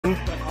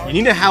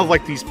You need to have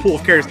like these pool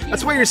of characters.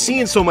 That's why you're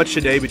seeing so much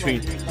today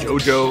between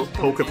JoJo,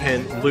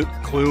 Pokepen, Luke,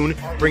 Clune,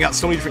 bring out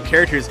so many different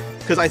characters.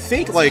 Because I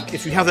think like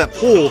if you have that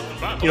pool,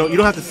 you know, you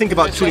don't have to think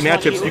about too many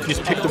matchups. You can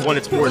just pick the one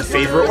that's more in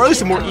favor, or at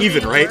least more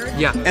even, right?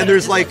 Yeah. And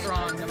there's like,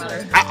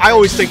 I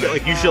always think that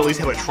like you should at least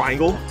have a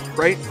triangle,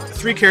 right?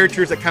 3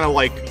 characters that kind of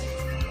like,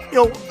 you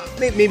know,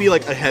 maybe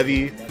like a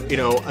heavy, you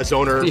know, a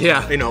zoner,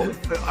 yeah, you know,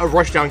 a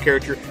rushdown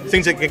character,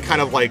 things that can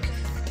kind of like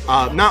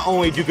not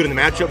only do good in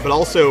the matchup, but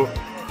also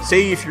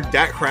say if you're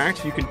that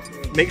cracked, you can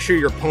make sure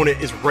your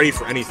opponent is ready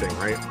for anything,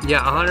 right?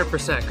 Yeah,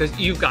 100%, because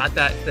you've got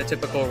the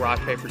typical rock,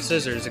 paper,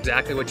 scissors,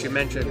 exactly what you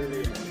mentioned.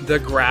 The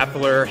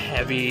grappler,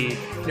 heavy,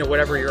 you know,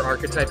 whatever your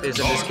archetype is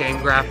in this game,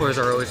 grapplers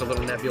are always a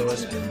little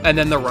nebulous. And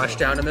then the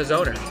rushdown and the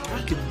zoner.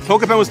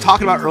 Pokepen was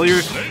talking about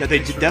earlier that they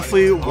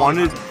definitely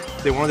wanted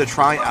to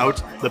try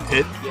out the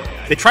Pit.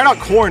 They tried out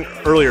Corn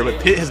earlier,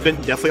 but Pit has been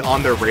definitely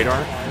on their radar.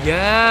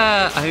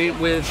 Yeah, I mean,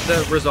 with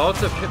the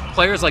results of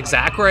players like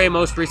Zachary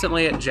most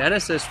recently at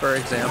Genesis, for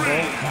example,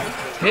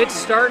 Pit's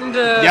starting to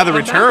the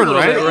return,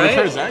 right? Bit, right?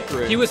 The return of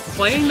Zachary. He was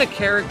playing the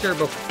character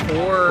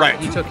before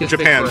he took his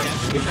Japan.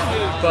 big break.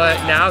 But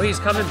now he's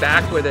coming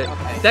back with it.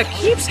 That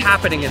keeps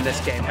happening in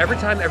this game. Every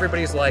time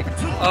everybody's like,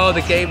 oh,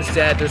 the game's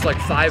dead, there's like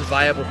 5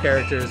 viable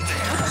characters,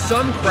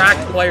 some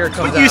cracked player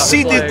comes out. But you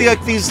see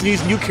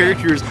these new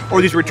characters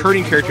or these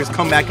returning characters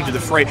come back into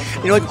the fray,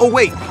 and you're like, oh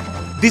wait,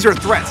 these are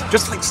threats.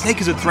 Just like Snake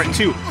is a threat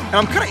too. And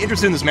I'm kind of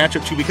interested in this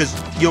matchup too because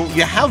you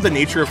have the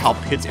nature of how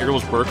Pit's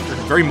aerials work. They're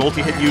very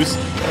multi-hit use.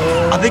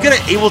 Are they gonna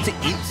able to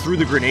eat through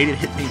the grenade and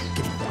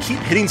keep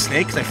hitting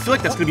Snake? Because I feel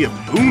like that's gonna be a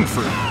boon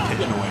for Pit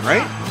in a way,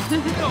 right?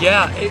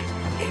 Yeah,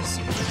 it's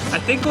I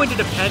think going to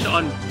depend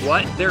on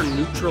what their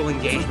neutral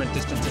engagement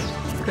distance is.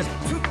 Because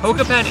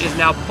Pokepen is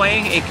now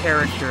playing a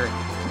character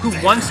who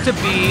wants to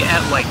be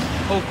at like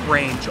poke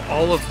range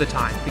all of the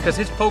time because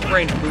his poke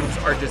range moves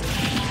are just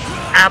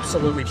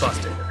absolutely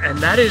busted, and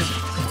that is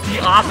the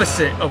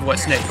opposite of what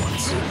Snake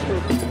wants.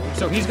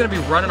 So he's going to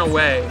be running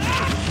away.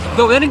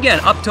 Though then again,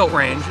 up tilt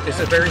range is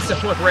a very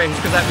similar range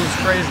because that moves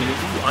crazy.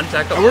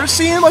 Untechable. And we're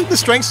seeing like the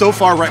strength so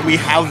far, right? We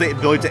have the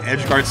ability to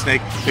edge guard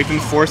Snake, make them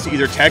forced to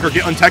either tech or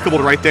get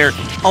untechable right there.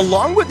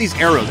 Along with these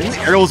arrows, I think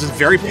these arrows is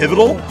very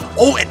pivotal.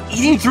 Oh, and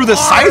eating through the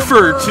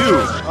Cypher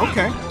too.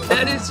 Okay.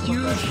 That is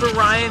huge for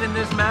Raiyihn in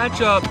this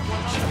matchup.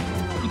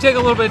 You take a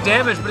little bit of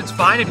damage, but it's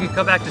fine if you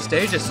come back to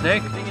stage as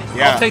Snake.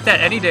 Yeah. I'll take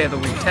that any day of the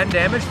week. 10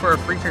 damage for a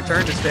free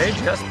return to stage?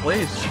 Yes,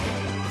 please.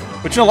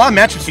 But in a lot of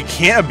matchups, you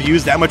can't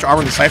abuse that much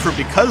armor in the Cypher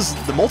because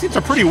the multi-hits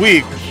are pretty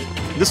weak.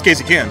 In this case,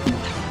 you can.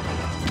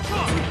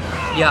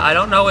 Yeah, I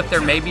don't know if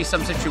there may be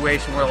some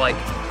situation where, like,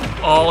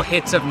 all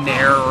hits of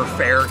Nair or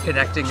Fair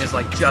connecting is,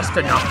 like, just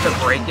enough to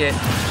break it.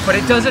 But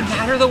it doesn't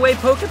matter the way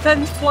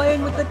Pokepen's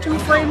playing with the 2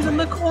 frames in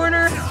the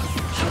corner.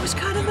 That was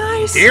kind of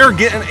nice. They're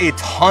getting a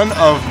ton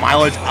of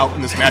mileage out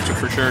in this matchup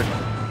for sure.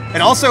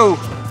 And also,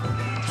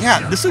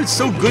 yeah, this is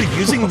so good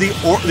using the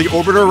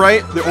Orbiter,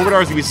 right? The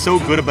Orbiter is going to be so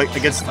good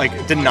against,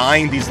 like,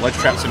 denying these ledge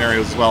trap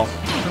scenarios as well.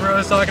 Remember I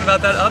was talking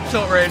about that up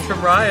tilt range from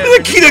Raiyihn.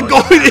 And Akita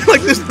going in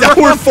like this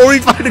downward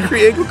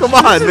 45-degree angle. Come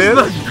on, this man.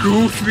 Is the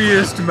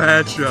goofiest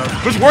matchup.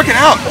 But it's working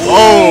out.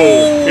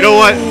 Oh, you know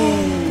what?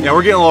 Yeah,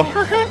 we're getting a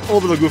little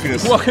bit of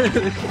goofiness.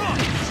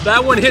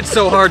 That one hit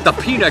so hard, the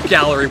peanut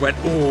gallery went,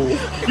 ooh.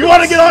 You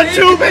want to get on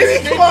too,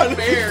 baby? Come on.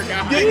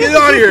 Get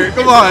on here.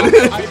 Come on.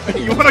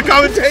 You want to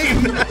commentate?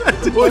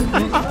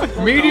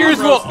 Meteors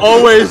will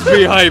always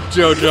be hype,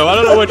 JoJo. I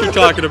don't know what you're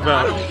talking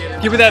about.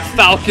 Give me that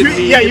Falcon move.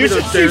 Yeah, you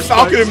should see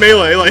Falcon in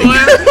Melee. Like.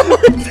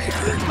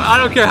 I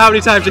don't care how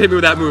many times you hit me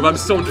with that move.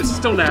 It's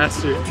still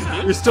nasty.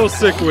 You're still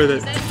sick with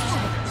it.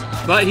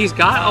 But he's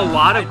got a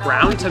lot of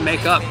ground to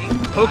make up.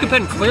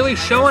 Pokepen clearly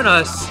showing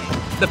us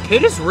the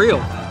Pit is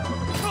real.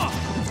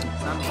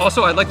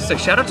 Also, I'd like to say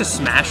shout out to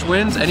Smash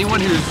Wins.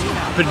 Anyone who's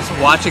been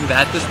watching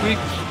that this week,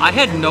 I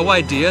had no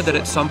idea that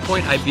at some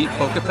point I beat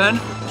Pokepen.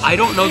 I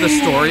don't know the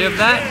story of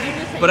that,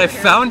 but I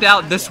found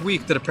out this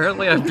week that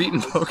apparently I've beaten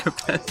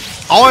Pokepen.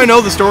 All I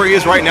know the story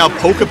is right now,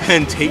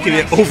 Pokepen taking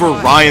it over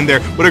Raiyihn there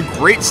with a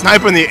great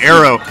snipe on the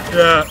arrow.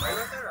 Yeah.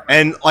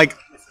 And like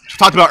we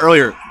talked about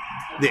earlier,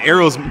 the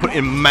arrows put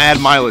in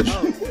mad mileage.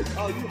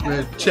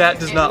 The chat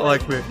does not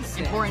like me.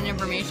 Important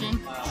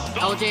information.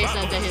 LJ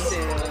said that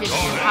his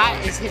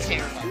hat is his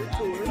hair.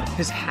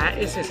 His hat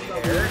is his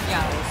hair?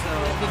 Yeah, so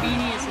the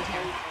beanie is his hair.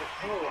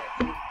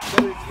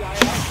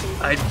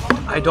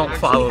 I don't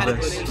follow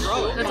this. That's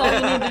all you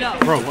need to know.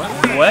 Bro, what?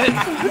 What?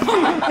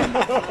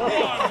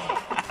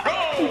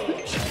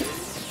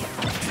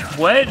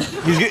 What?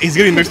 He's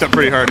getting mixed up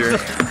pretty hard here.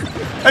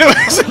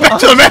 Anyways, back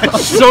to the match.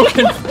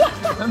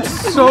 I'm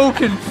so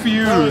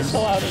confused.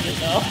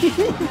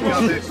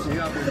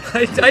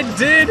 I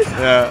did.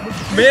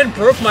 Yeah. Man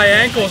broke my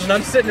ankles and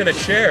I'm sitting in a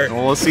chair.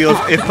 Well, let's see if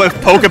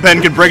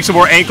Pokepen can break some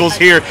more ankles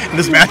here in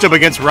this matchup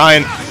against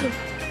Raiyihn.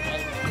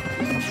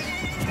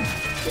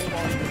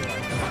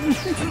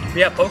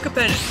 Yeah,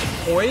 Pokepen is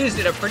poised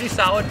in a pretty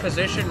solid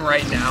position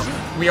right now.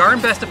 We are in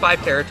best of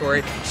 5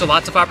 territory, so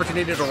lots of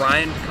opportunity to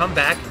Raiyhn to come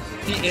back.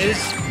 He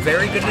is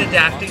very good at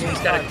adapting.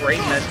 He's got a great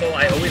mental.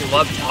 I always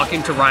love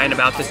talking to Raiyhn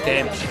about this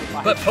game.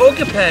 But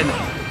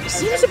pokepen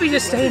seems to be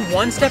just staying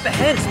one step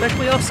ahead,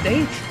 especially off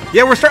stage.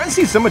 Yeah, we're starting to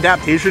see some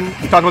adaptation.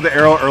 We talked about the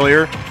arrow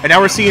earlier, and now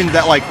we're seeing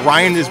that like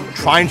Raiyhn is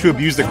trying to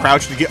abuse the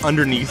crouch to get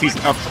underneath these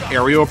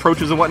aerial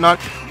approaches and whatnot.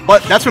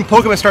 But that's when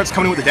Pokemon starts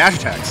coming with the dash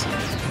attacks.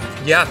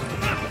 Yeah.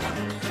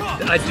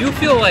 I do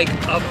feel like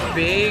a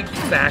big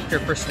factor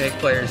for Snake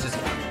players is,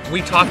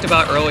 we talked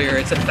about earlier,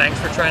 it's a thanks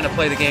for trying to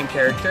play the game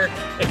character.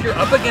 If you're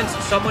up against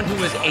someone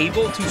who is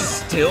able to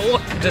still,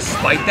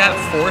 despite that,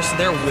 force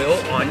their will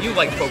on you,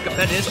 like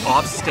Pokepen is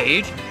off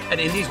stage and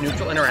in these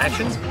neutral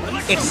interactions,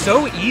 it's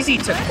so easy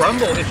to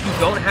crumble if you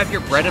don't have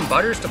your bread and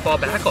butters to fall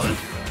back on.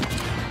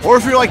 Or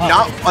if you're like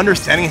not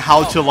understanding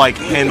how to like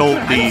handle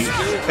the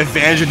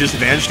advantage and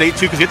disadvantage state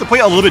too, because you have to play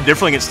a little bit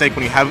differently against Snake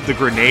when you have the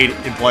grenade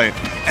in play.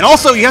 And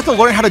also you have to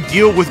learn how to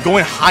deal with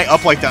going high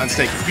up like that on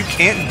Snake. If you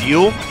can't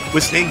deal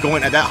with Snake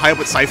going at that high up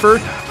with Cypher,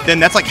 then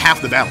that's like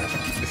half the battle,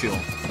 I feel.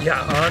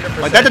 Yeah,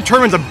 100%. Like that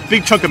determines a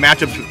big chunk of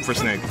matchups for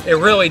Snake. It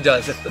really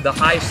does. The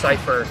high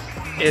Cypher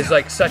is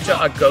like such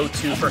a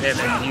go-to for him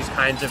in these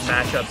kinds of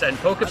matchups. And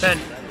Pokepen,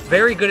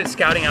 very good at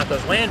scouting out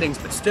those landings,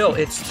 but still,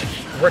 it's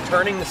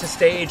returning this to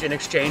stage in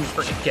exchange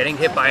for getting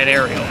hit by an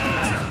aerial.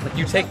 Like,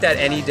 you take that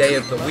any day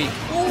of the week.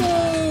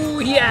 Ooh,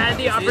 he had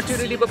the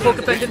opportunity, but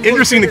Pokepen didn't.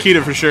 Interesting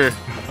Nikita for sure.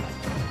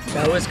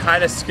 That was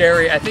kind of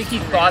scary. I think he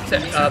thought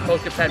that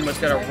Pokepen was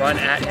going to run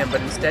at him,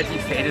 but instead he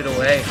faded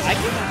away.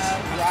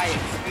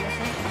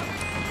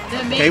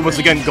 Okay, once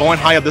again, going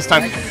high up this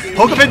time.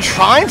 Pokepen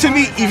trying to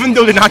meet, even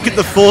though did not get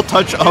the full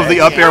touch of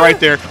the up air right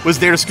there, was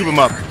there to scoop him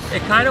up.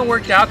 It kind of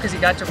worked out because he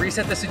got to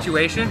reset the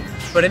situation,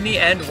 but in the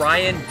end,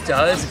 Raiyhn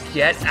does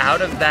get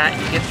out of that.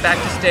 He gets back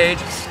to stage.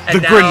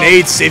 And the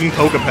grenade saving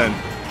Pokepen.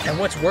 And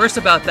what's worse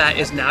about that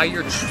is now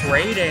you're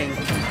trading,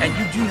 and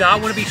you do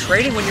not want to be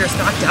trading when you're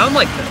stock down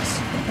like this.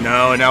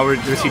 No, now we're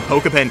going to see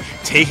Pokepen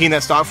taking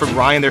that stock from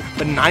Raiyhn there.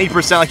 But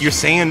 90%, like you're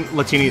saying,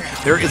 Latini,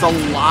 there is a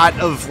lot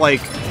of,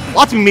 like,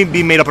 lots to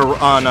be made up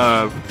on,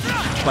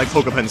 like,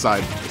 Pokepen's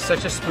side. It's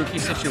such a spooky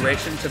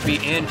situation to be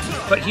in.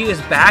 But he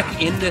is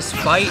back in this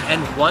fight,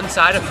 and one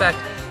side effect,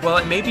 well,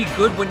 it may be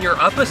good when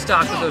you're up a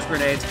stock with those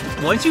grenades.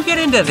 Once you get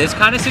into this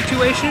kind of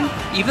situation,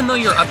 even though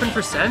you're up in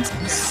percents,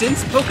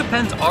 since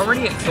Pokepen's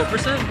already at kill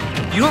percent,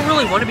 you don't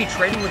really want to be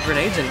trading with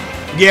grenades anymore.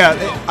 Yeah,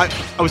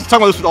 I was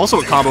talking about this also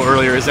with Combo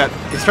earlier, is that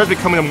it starts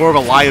becoming more of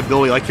a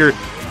liability. Like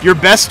your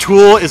best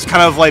tool is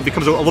kind of like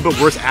becomes a little bit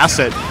worse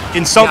asset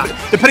in some,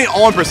 depending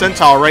all on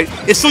percentile, right?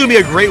 It's still gonna be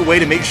a great way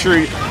to make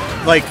sure,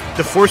 like,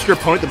 to force your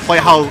opponent to play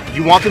how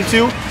you want them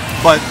to.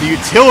 But the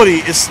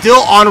utility is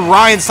still on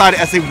Raiyhn's side,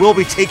 as they will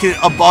be taking it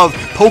above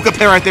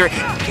Pokepen right there.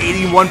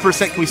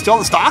 81%. Can we still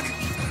have the stock?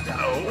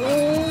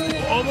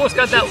 Oh, almost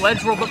got that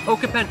ledge roll, but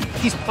Pokepen,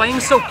 he's playing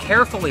so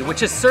carefully, which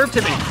has served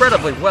him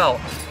incredibly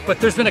well. But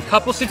there's been a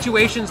couple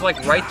situations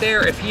like right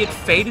there, if he had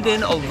faded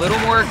in a little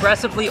more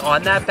aggressively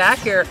on that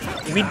back air,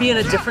 we'd be in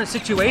a different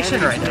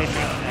situation right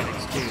now.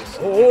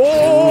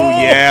 Oh,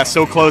 yeah,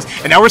 so close.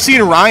 And now we're seeing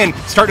Raiyhn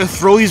start to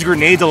throw these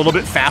grenades a little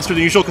bit faster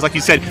than usual, because like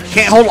you said,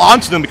 can't hold on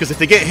to them, because if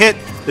they get hit,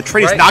 the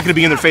trade is not going to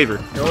be in their favor.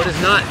 No, it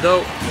is not,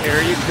 though.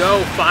 There you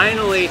go.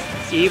 Finally,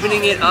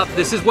 evening it up.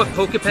 This is what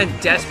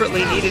Pokepen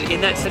desperately needed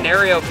in that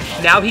scenario.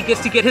 Now he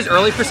gets to get his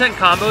early percent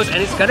combos,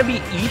 and it's going to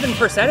be even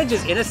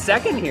percentages in a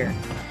second here.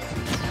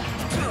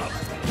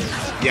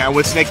 Yeah,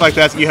 with Snake like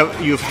that,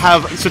 you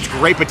have such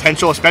great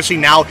potential, especially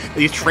now that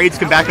these trades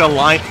come back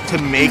online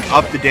to make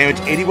up the damage.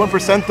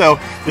 81% though.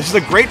 This is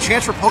a great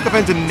chance for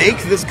Pokepen to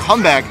make this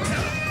comeback.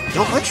 The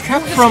ledge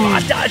trap from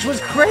spot dodge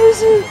was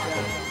crazy.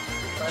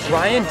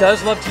 Raiyhn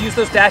does love to use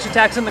those dash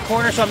attacks in the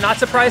corner, so I'm not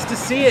surprised to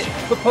see it.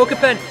 But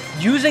Pokepen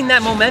using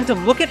that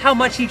momentum, look at how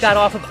much he got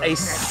off of a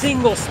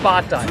single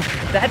spot dodge.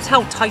 That's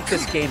how tight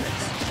this game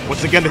is.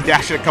 Once again, the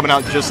dash attack coming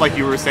out just like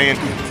you were saying.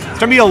 It's going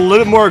to be a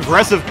little bit more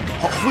aggressive.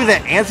 Hopefully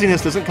that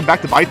antsiness doesn't come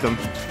back to bite them.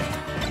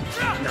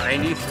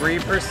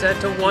 93%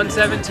 to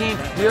 117.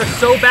 We are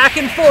so back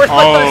and forth.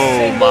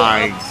 Oh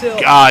my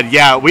god,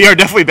 yeah, we are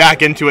definitely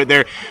back into it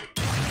there.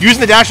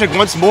 Using the dash attack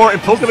once more,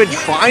 and Pokepen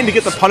trying to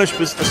get the punish,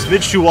 but a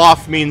smidge too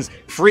off means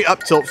free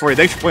up tilt for you.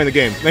 Thanks for playing the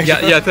game.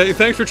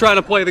 Thanks for trying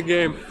to play the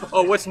game.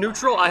 Oh, what's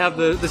neutral? I have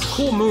this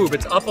cool move.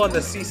 It's up on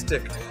the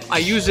C-stick. I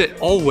use it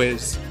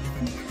always.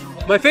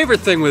 My favorite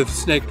thing with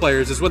Snake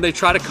players is when they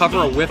try to cover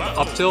a whiff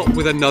up tilt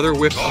with another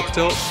whiff up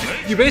tilt.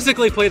 You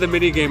basically play the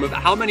mini game of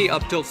how many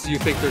up tilts do you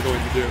think they're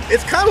going to do.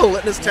 It's kind of a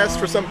litmus test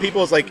for some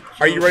people. It's like,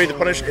 are you ready to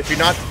punish? If you're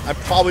not, I'm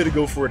probably to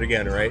go for it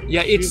again, right?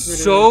 Yeah, it's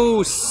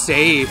so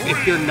safe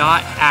if you're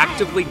not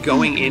actively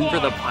going in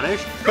for the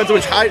punish. Depends on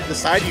which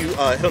side you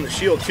hit on the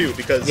shield too,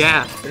 because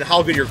and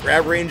how good your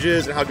grab range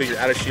is and how good your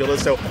out of shield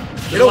is. So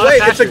in a way,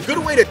 it's a good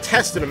way to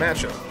test in a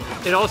matchup.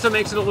 It also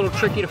makes it a little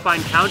tricky to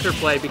find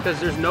counterplay because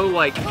there's no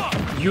like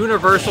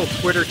universal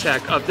Twitter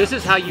tech of this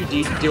is how you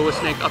deal with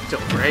Snake up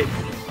tilt, right?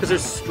 because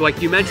there's,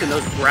 like you mentioned,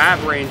 those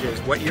grab ranges,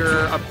 what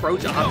your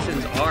approach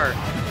options are.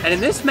 And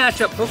in this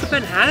matchup,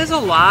 pokepen has a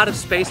lot of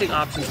spacing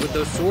options with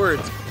those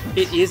swords.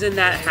 It is in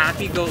that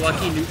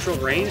happy-go-lucky neutral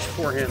range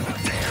for him,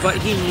 but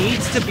he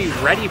needs to be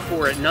ready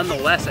for it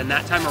nonetheless, and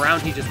that time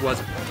around he just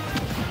wasn't.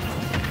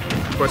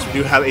 Of course, we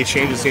do have a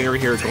change of scenery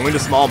here. It's going to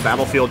small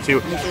battlefield too,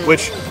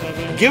 which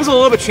gives a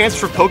little bit of chance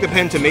for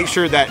pokepen to make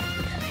sure that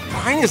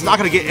Raiyihn is not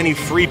going to get any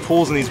free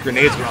pulls in these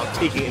grenades without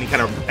taking any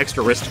kind of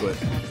extra risk to it.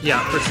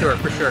 Yeah, for sure,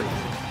 for sure.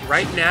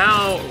 Right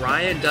now,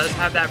 Raiyihn does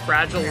have that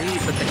fragile lead,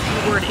 but the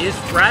keyword is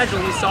fragile.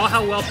 We saw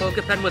how well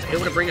pokepen was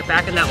able to bring it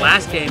back in that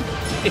last game.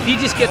 If he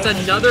just gets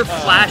another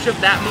flash of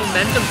that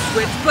momentum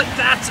switch, but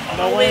that's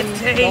all it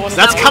takes.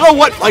 That's kind of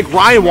what like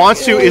Raiyihn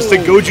wants to, is to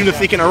goad you into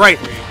thinking, all right,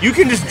 you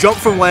can just jump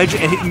from ledge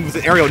and hit me with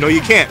an aerial. No,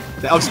 you can't.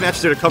 The up smash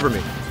is there to cover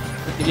me.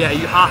 Yeah,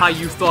 haha,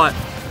 you thought.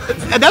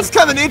 And that's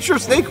kind of the nature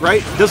of Snake,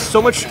 right? There's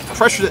so much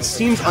pressure that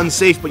seems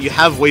unsafe, but you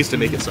have ways to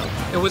make it so.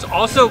 It was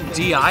also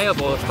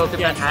DI-able if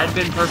pokepen had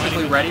been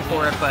perfectly ready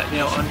for it, but, you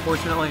know,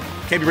 unfortunately...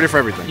 Can't be ready for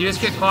everything. You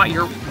just get caught.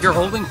 You're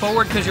holding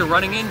forward because you're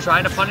running in,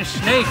 trying to punish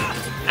Snake,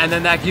 and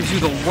then that gives you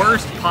the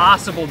worst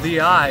possible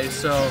DI,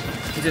 so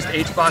you just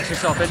H-box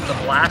yourself into the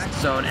blast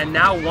zone. And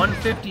now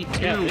 152.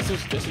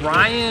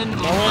 Raiyihn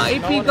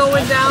might be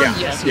going down. Yeah,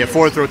 yes. Yeah,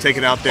 forward throw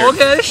taken out there.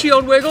 Okay, the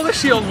shield wiggle, the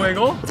shield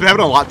wiggle. It's been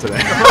happening a lot today.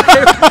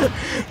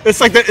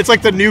 It's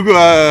like the new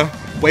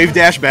wave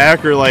dash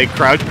back or like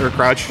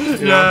crouch. You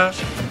know?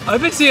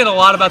 I've been seeing a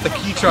lot about the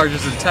key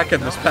charges in Tekken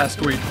this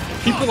past week.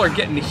 People are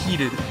getting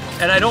heated,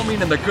 and I don't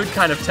mean in the good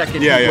kind of Tekken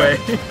way.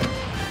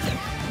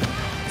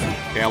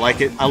 Yeah, I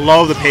like it. I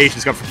love the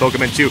patience got for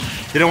pokepen too.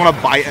 Didn't want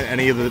to bite at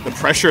any of the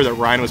pressure that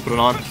Raiyihn was putting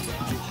on.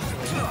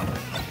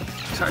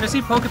 Starting to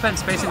see pokepen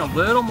spacing a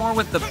little more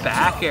with the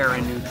back air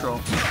in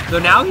neutral. Though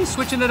now he's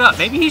switching it up.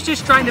 Maybe he's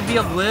just trying to be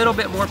a little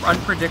bit more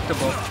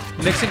unpredictable.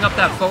 Mixing up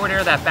that forward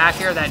air, that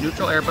back air, that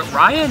neutral air. But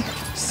Raiyihn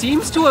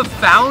seems to have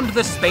found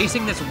the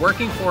spacing that's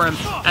working for him.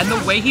 And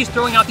the way he's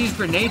throwing out these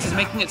grenades is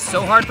making it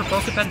so hard for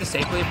pokepen to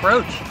safely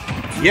approach.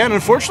 Yeah, and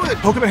unfortunately,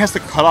 pokepen has to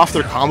cut off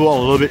their combo a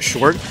little bit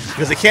short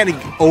because they can't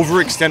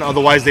overextend,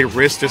 otherwise they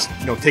risk just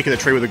taking the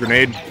trade with a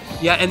grenade.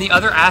 Yeah, and the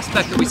other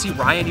aspect that we see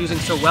Raiyihn using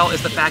so well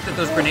is the fact that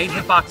those grenade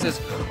hitboxes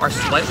are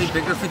slightly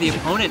bigger for the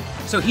opponent,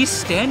 so he's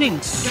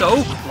standing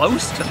so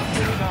close to them.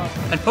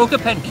 And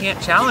pokepen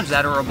can't challenge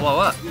that or it'll blow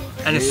up.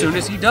 And as soon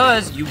as he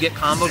does, you get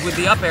comboed with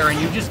the up air and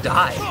you just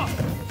die.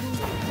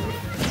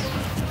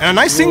 And a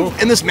nice thing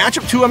in this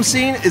matchup too I'm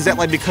seeing is that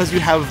like because you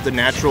have the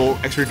natural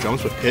extra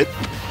jumps with Pit,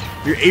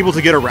 you're able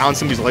to get around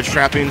some of these ledge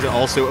trappings and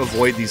also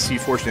avoid these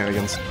C4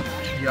 shenanigans.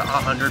 Yeah,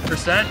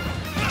 100%.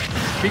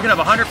 Speaking of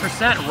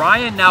 100%,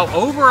 Raiyihn now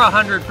over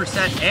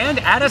 100% and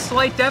at a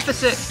slight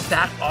deficit.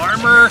 That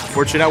armor.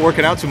 Fortunately not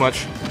working out too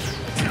much.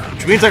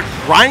 Which means that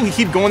Raiyhn can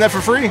keep going that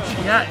for free.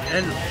 Yeah,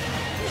 and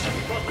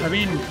I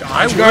mean,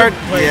 I would.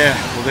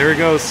 Yeah, well there it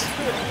goes.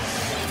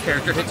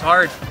 Character hits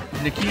hard.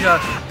 Nikita,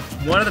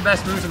 one of the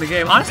best moves in the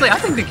game. Honestly, I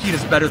think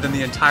Nikita's better than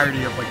the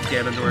entirety of like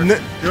Ganondorf.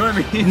 You know what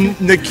I mean?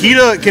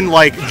 Nikita can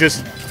like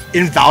just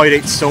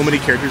invalidate so many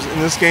characters in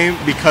this game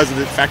because of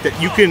the fact that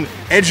you can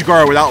edge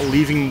guard without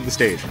leaving the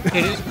stage. It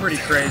is pretty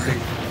crazy.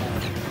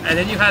 And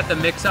then you have the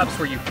mix-ups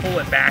where you pull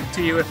it back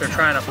to you if they're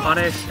trying to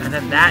punish, and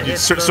then that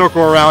hits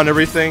circle around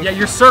everything. Yeah,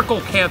 you're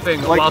circle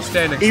camping like, while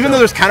standing. Even though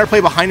there's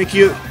counterplay behind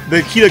Nikita,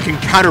 Nikita can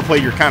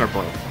counterplay your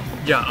counterplay.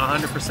 Yeah,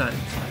 100%.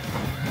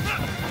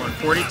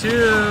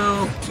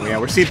 142. Yeah,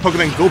 we're seeing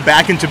Pokemon go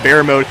back into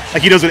bear mode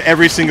like he does with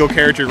every single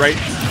character, right?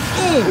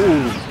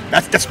 Ooh.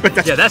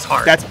 That's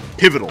hard. That's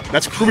pivotal.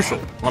 That's crucial,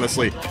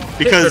 honestly,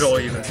 because pivotal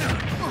even.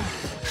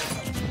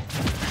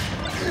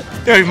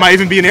 Yeah, it might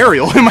even be an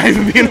aerial. It might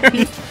even be an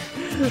aerial.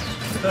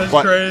 That's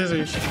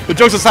crazy. But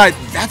jokes aside,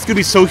 that's gonna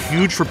be so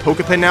huge for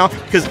Pokepen now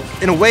because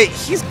in a way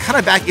he's kind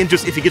of back into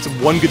if he gets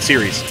one good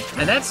series.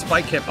 And that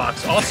spike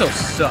hitbox also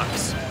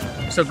sucks.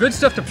 So good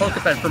stuff to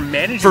Pokepen for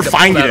managing for to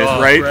finding pull that it,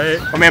 off,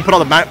 right? Oh man, put on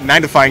the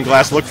magnifying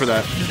glass. Look for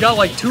that. You've got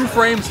like 2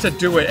 frames to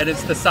do it, and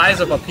it's the size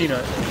of a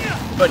peanut.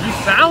 But you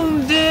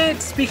found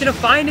it. Speaking of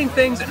finding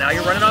things, and now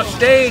you're running off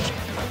stage.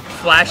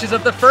 Flashes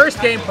of the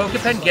first game,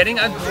 Pokepen getting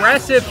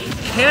aggressive.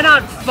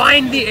 Cannot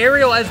find the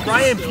aerial as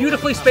Raiyihn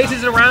beautifully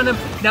spaces it around him.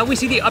 Now we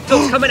see the up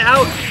tilt coming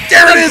out.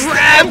 There it is,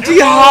 empty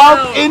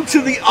hop into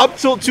the up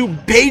tilt to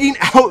baiting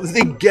out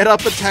the get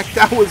up attack.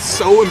 That was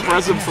so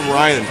impressive from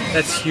Raiyihn.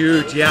 That's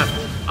huge, yeah.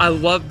 I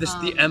love this,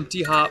 the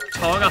empty hop,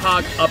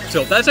 tomahawk up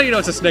tilt. That's how you know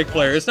it's a Snake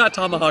player. It's not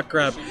tomahawk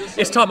grab,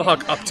 it's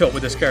tomahawk up tilt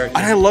with this character.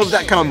 And I love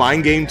that kind of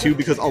mind game too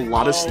because a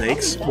lot of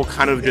Snakes will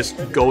kind of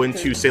just go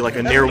into, say, like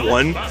a Nair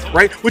 1,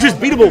 right? Which is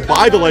beatable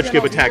by the ledge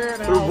skip attack.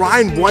 But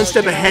Raiyihn one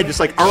step ahead, just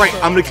like, all right,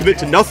 I'm going to commit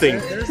to nothing,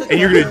 and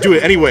you're going to do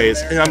it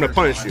anyways, and I'm going to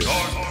punish you.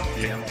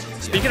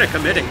 Speaking of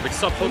committing, we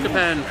saw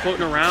Pokepen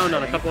floating around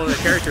on a couple other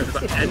characters,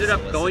 but ended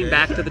up going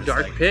back to the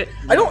Dark Pit.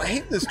 I don't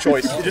hate this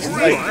choice. It's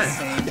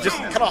just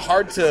kind of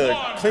hard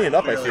to clean it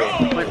up, I feel.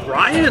 Like,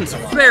 Raiyhn's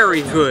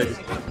very good.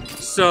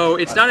 So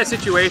it's not a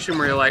situation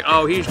where you're like,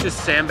 oh, he's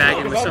just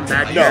sandbagging with some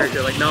bad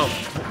character. Like, no.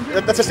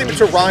 That's a statement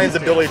to Raiyhn's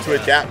ability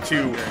to adapt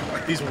to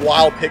these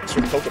wild picks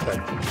from pokepen.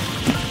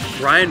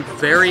 Raiyihn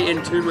very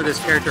in tune with his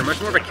character,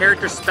 much more of a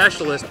character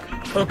specialist.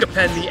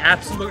 Pokepen, the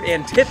absolute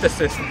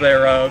antithesis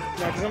thereof.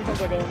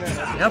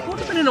 Yeah,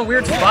 Pokepen in a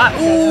weird spot.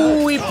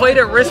 Ooh, he played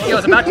it risky. I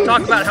was about to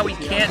talk about how he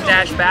can't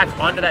dash back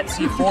onto that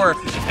C4.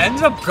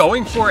 Ends up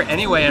going for it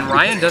anyway, and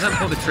Raiyihn doesn't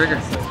pull the trigger.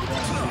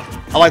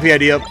 I like the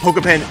idea of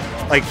Pokepen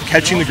like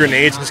catching the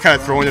grenades and just kind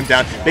of throwing them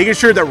down, making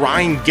sure that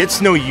Raiyihn gets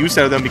no use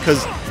out of them,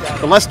 because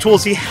the less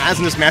tools he has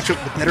in this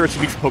matchup, the better it's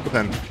going to be for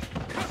Pokepen.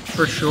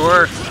 For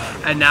sure.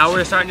 And now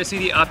we're starting to see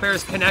the up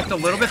airs connect a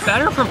little bit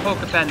better from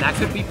Pokepen. That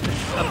could be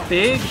a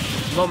big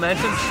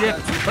momentum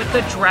shift, but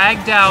the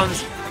drag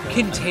downs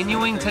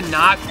continuing to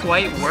not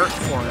quite work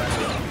for him.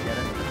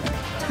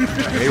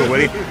 Hey,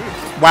 waiting.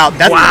 Wow,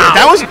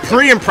 that was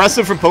pretty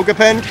impressive from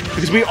Pokepen,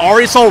 because we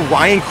already saw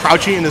Raiyihn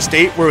crouching in the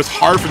state where it was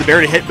hard for the bear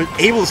to hit, but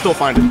able to still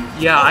find it.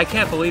 Yeah, I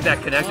can't believe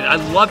that connected.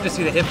 I'd love to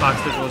see the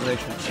hitbox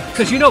visualization,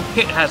 because you know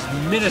Pit has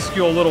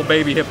minuscule little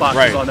baby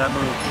hitboxes on that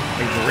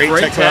move.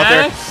 Great tech out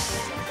there.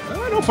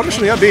 No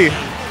punishing the up B.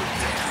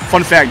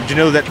 Fun fact: did you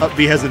know that up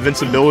B has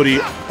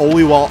invincibility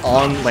only while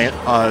on land,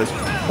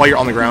 while you're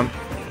on the ground?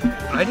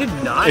 I did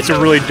not. It's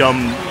a really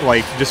dumb,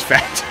 like, just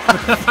fact.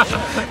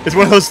 It's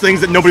one of those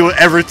things that nobody would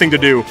ever think to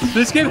do.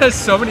 This game has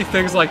so many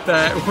things like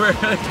that. Where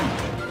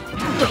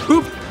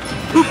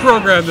who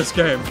programmed this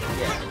game?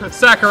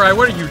 Sakurai,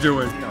 what are you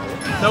doing?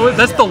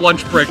 That's the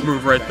lunch break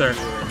move right there.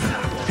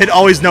 Pit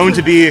always known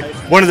to be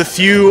one of the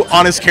few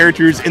honest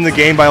characters in the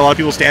game by a lot of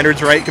people's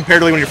standards, right?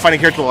 Comparatively when you're fighting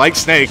a character like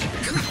Snake.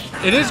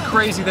 It is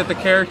crazy that the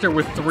character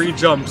with 3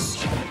 jumps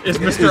is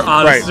Mr.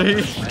 Honesty.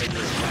 Right.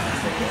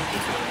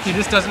 He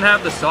just doesn't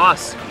have the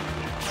sauce.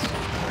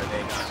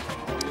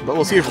 But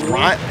we'll see if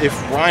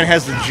Raiyihn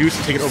has the juice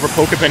to take it over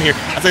Pokepen here.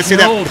 As I say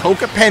that,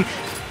 Pokepen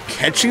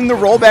catching the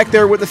roll back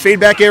there with the fade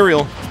back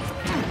aerial.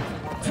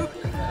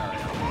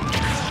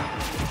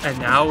 And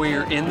now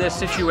we're in this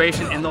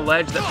situation in the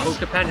ledge that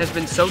Pokepen has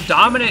been so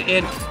dominant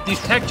in. These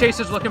tech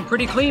chases looking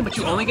pretty clean, but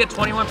you only get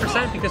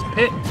 21% because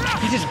Pit,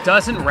 he just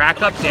doesn't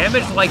rack up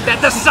damage like that.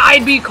 The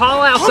side B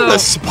call out, though. The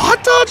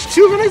spot dodge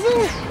too, if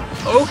anything?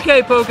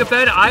 Okay,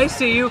 Pokepen, I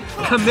see you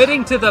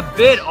committing to the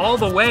bit all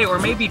the way, or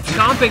maybe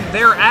chomping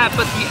thereat,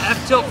 but the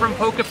F-tilt from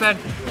Pokepen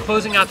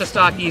closing out the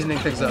stock, easing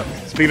things up.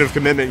 Speaking of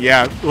commitment,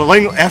 yeah,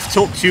 letting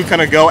F-tilt 2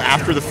 kind of go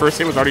after the first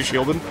hit was already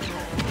shielded.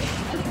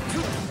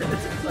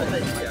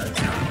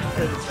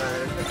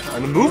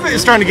 And the movement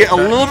is starting to get a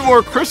little bit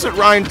more crisp at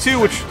Raiyihn too,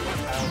 which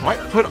might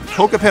put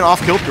Pokepen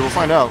off kilter. We'll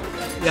find out.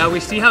 Yeah,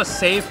 we see how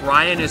safe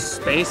Raiyihn is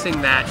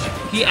spacing that.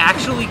 He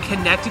actually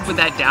connected with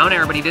that down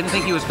air, but he didn't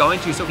think he was going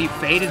to, so he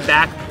faded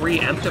back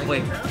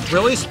preemptively.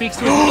 Really speaks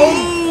to him.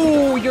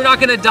 Oh, you're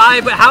not going to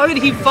die, but how did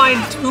he find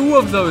 2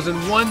 of those in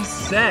one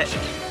set?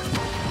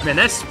 Man,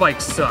 that spike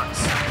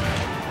sucks.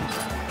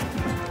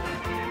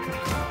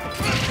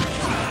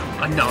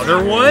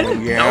 Another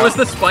one? Yeah. That was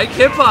the spike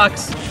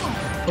hitbox.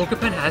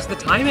 Pokepen has the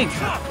timing.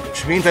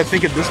 Which means I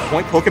think at this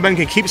point, Pokepen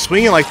can keep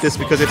swinging like this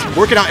because it's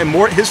working out in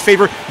his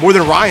favor more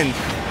than Raiyihn.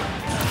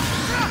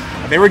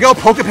 And there we go,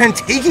 Pokepen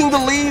taking the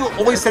lead,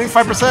 only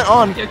 75%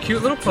 on. Yeah,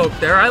 cute little poke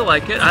there. I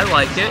like it. I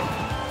like it.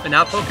 And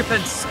now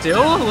Pokepen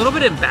still a little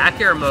bit in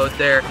back air mode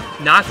there.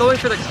 Not going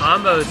for the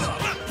combos.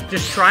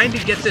 Just trying to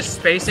get this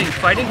spacing,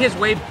 fighting his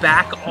way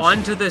back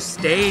onto the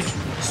stage.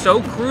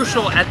 So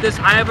crucial at this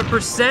high of a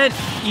percent.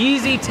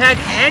 Easy tech,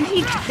 and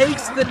he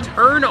takes the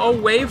turn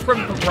away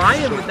from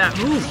Raiyihn with that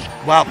move.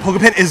 Wow,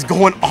 Pokepen is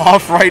going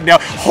off right now.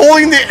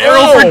 Holding the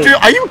arrow for 2.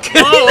 Are you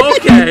kidding me? Oh,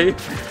 okay.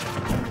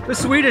 The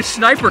Swedish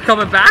sniper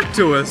coming back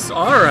to us.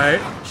 All right.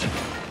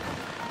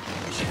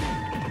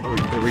 Oh,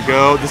 there we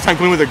go. This time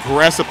going with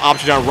aggressive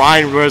option on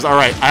Raiyihn. Whereas, all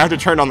right, I have to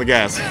turn on the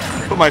gas.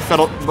 Put my foot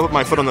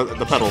on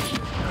the pedal.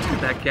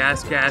 That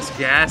gas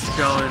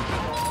going.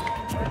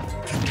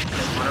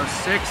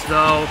 106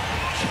 though.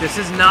 This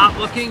is not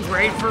looking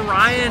great for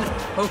Raiyihn.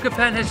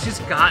 Pokepen has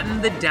just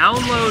gotten the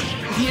download.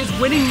 He is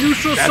winning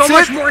neutral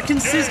much more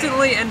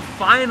consistently, and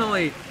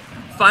finally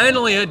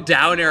a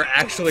down air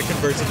actually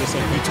converts into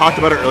something. You talked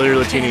about it earlier,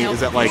 Latini, is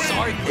that like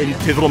in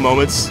pivotal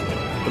moments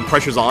when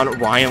pressure's on,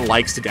 Raiyihn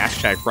likes to dash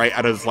attack right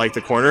out of like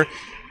the corner.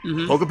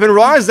 Pokepen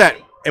realized that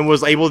and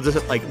was able to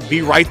like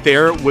be right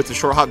there with the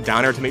short hop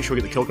down air to make sure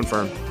we get the kill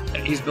confirmed.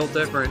 He's built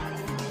different.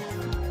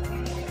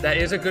 That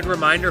is a good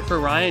reminder for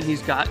Raiyihn.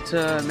 He's got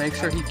to make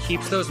sure he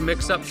keeps those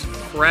mix-ups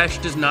fresh,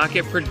 does not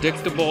get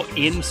predictable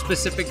in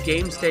specific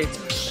game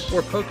states,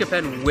 or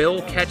Pokepen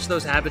will catch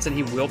those habits and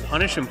he will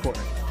punish him for it.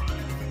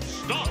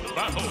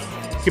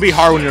 It can be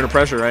hard when you're under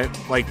pressure, right?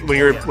 Like when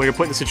you're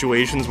put in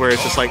situations where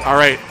it's just like, all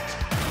right,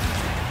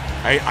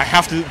 I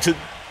have to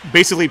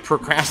basically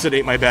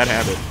procrastinate my bad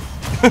habit.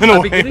 In a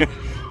way.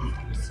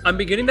 I'm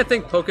beginning to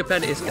think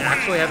Pokepen is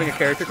actually having a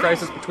character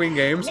crisis between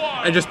games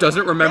and just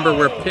doesn't remember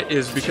where Pit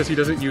is because he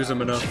doesn't use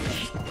him enough.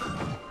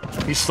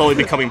 He's slowly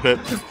becoming Pit.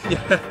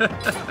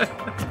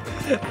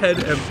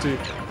 Head empty.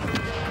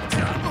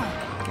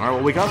 All right,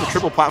 well, we got the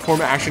triple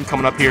platform action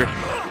coming up here,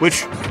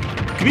 which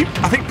can be,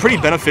 I think, pretty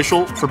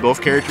beneficial for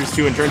both characters,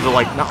 too, in terms of,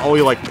 like, not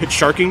only, like, Pit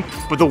sharking,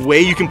 but the way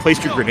you can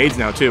place your grenades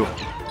now, too.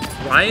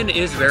 Raiyihn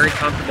is very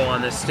comfortable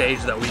on this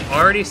stage, though. We've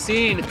already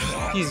seen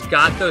he's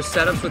got those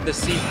setups with the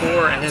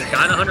C4 and has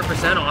gotten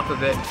 100% off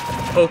of it.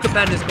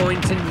 Pokepen is going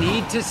to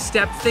need to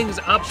step things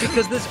up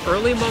because this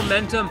early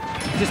momentum,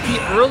 just the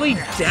early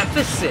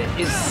deficit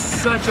is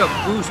such a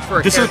boost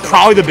for a This is character.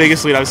 probably the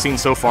biggest lead I've seen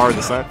so far in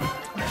the set.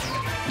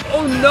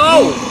 Oh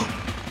no!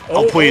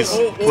 Oh, please,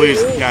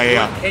 please.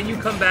 Yeah. Can you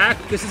come back?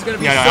 This is going to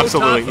be Yeah, no, so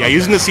absolutely. tough. Yeah,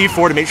 using the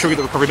C4 to make sure we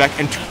get the recovery back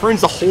and turns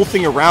the whole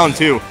thing around,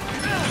 too.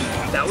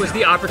 That was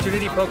the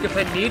opportunity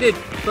Pokepen needed,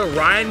 but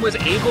Raiyihn was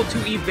able to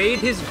evade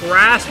his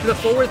grasp. The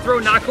forward throw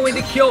not going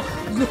to kill.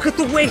 Look at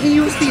the way he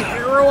used the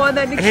arrow on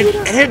that Nikita.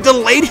 And it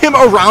delayed him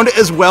around it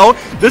as well.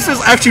 This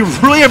is actually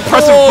really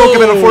impressive.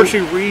 Pokepen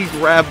unfortunately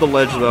re-grabbed the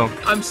ledge, though.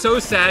 I'm so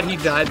sad he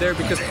died there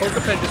because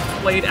Pokepen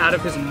just played out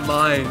of his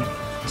mind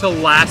to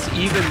last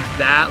even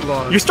that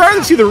long. You're starting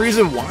to see the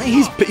reason why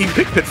he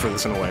picked Pit for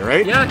this in a way,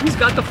 right? Yeah, he's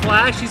got the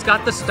flash, he's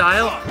got the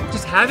style.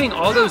 Just having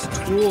all those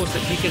tools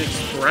that he can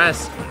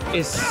express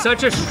is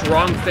such a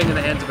strong thing in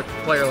the hands of a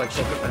player like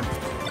Pokepen.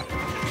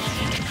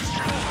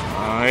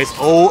 Nice.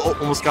 Oh,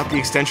 almost got the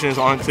extensions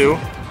on it too.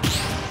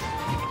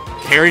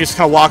 Harry just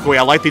kind of walk away.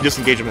 I like the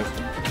disengagement.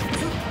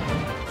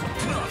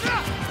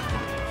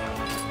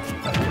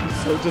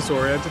 So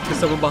disoriented because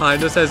someone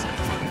behind us has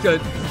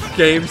good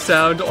game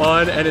sound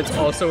on and it's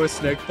also a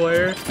Snake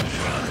player.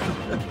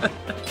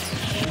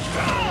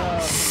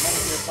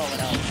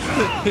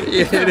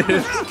 It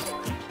is.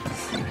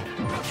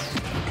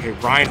 Okay,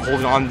 Raiyihn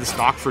holding on to the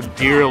stock for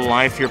dear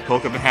life here.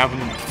 Pokepen having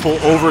full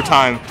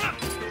overtime.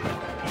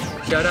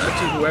 Shout out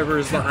to whoever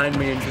is behind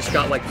me and just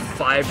got like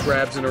 5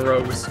 grabs in a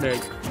row with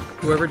Snake.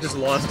 Whoever just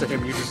lost to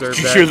him, you deserve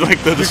Did that. you hear like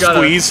the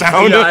squeeze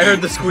sound? Yeah, I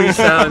heard the squeeze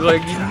sound.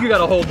 Like, you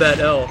gotta hold that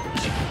L.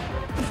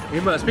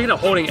 Speaking of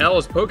holding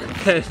L's,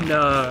 Pokepen,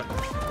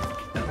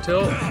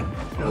 until...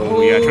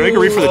 Oh, yeah, trying to make a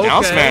read for the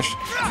down smash.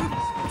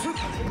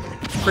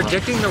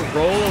 Predicting the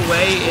roll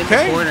away in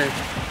the corner.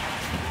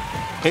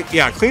 Hey,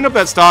 yeah, clean up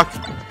that stock.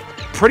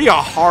 Pretty a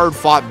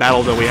hard-fought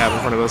battle that we have in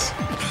front of us.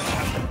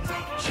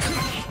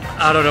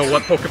 I don't know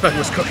what Pokepen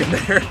was cooking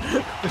there.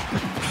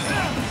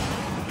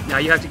 Now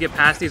you have to get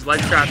past these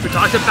ledge traps. We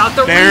talked about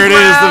the There it is,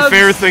 regrabs. the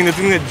fair thing, the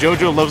thing that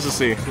JoJo loves to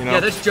see. You know? Yeah,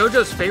 that's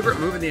JoJo's favorite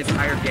move in the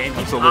entire game.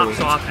 He Absolutely.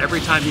 pops off every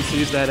time he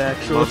sees that,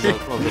 actually. Loves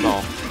it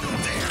all.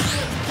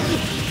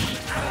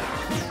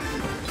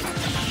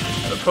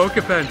 The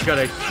Pokepen's got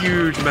a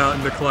huge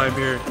mountain to climb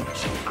here.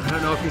 I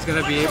don't know if he's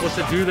going to be able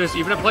to do this.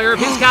 Even a player of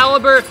his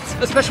caliber,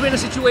 especially in a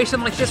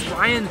situation like this,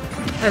 Raiyihn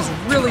has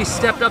really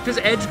stepped up his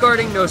edge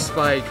guarding. No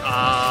spike.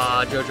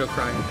 Ah, JoJo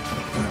crying.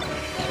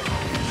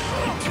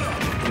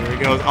 There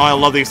we go. Oh, I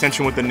love the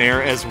extension with the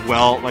Nair as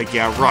well. Like,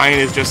 yeah, Raiyihn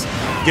is just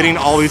getting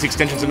all these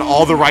extensions in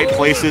all the right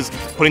places,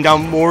 putting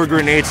down more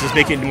grenades, just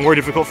making it more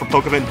difficult for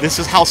Pokepen. This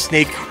is how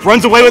Snake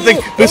runs away with the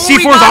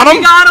C4's on him.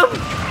 We got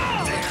him!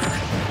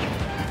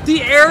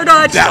 The air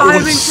dodge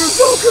timing was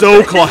from Pokepen.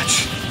 so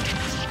clutch.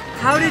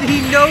 How did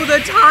he know the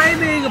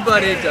timing?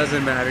 But it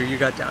doesn't matter. You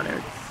got down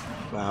air.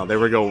 Wow, there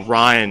we go.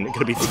 Raiyihn going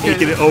to be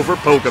taking it over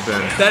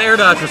Pokepen. That air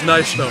dodge was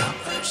nice, though.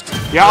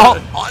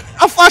 Yeah,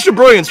 a flash of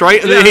brilliance,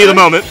 right? In the heat of the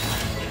moment.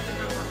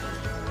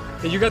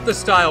 And you got the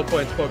style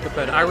points,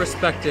 Pokepen. I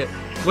respect it.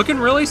 Looking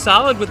really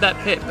solid with that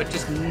pit, but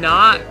just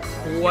not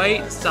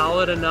quite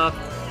solid enough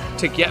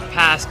to get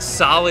past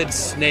solid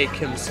Snake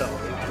himself.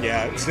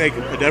 Yeah, Snake,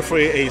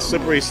 definitely a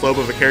slippery slope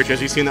of a character,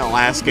 as you seen in that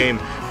last game,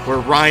 where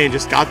Raiyihn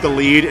just got the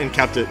lead and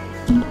kept it.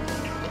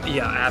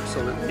 Yeah,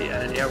 absolutely.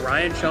 And yeah,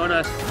 Raiyihn showing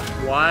us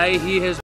why he has